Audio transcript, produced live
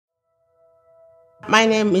My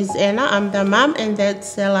name is Anna. I'm the mom, and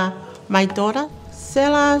that's Sela, my daughter.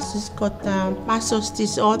 Sela, she's got muscles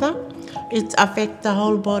disorder. It affects the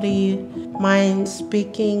whole body, mind,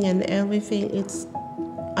 speaking, and everything. It's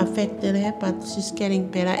affected her, but she's getting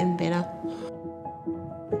better and better.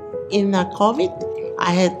 In the COVID,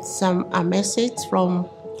 I had some a message from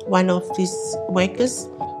one of these workers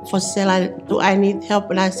for Sela. Do I need help?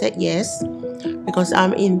 And I said yes, because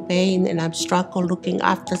I'm in pain and I'm struggling looking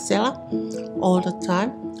after Sela all the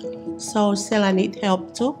time. So Sela need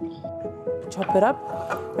help too. Chop it up.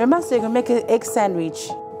 Remember, so you can make an egg sandwich.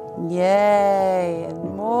 Yay,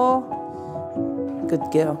 and more. Good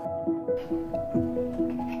girl.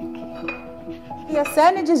 Your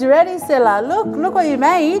sandwich is ready, Sela. Look what you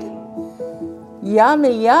made.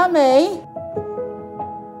 Yummy, yummy.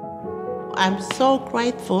 I'm so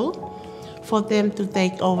grateful for them to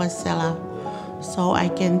take over Sela, so I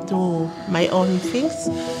can do my own things.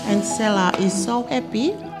 And Sela is so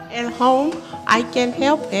happy. At home, I can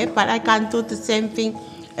help her, but I can't do the same thing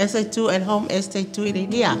as I do at home as they do it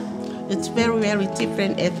in here. It's very, very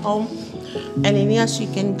different at home. And in here, she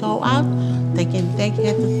can go out. They can take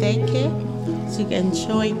her to daycare. She can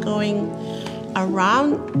enjoy going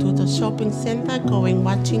around to the shopping center, going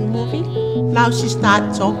watching movie. Now she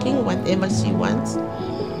starts talking whatever she wants.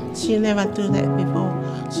 She never do that before.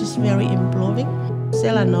 She's very improving.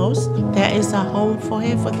 Sela knows there is a home for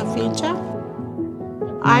her for the future.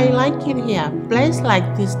 I like it here. Place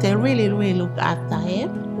like this, they really, really look after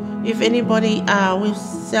her. If anybody with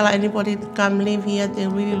Sela, anybody come live here, they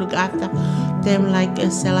really look after them like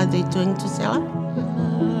Sela they're doing to Sela.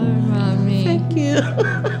 Mommy. Thank you.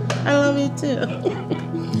 I love you too.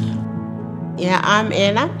 Yeah, I'm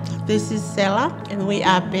Anna. This is Sela, and we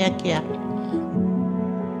are back here.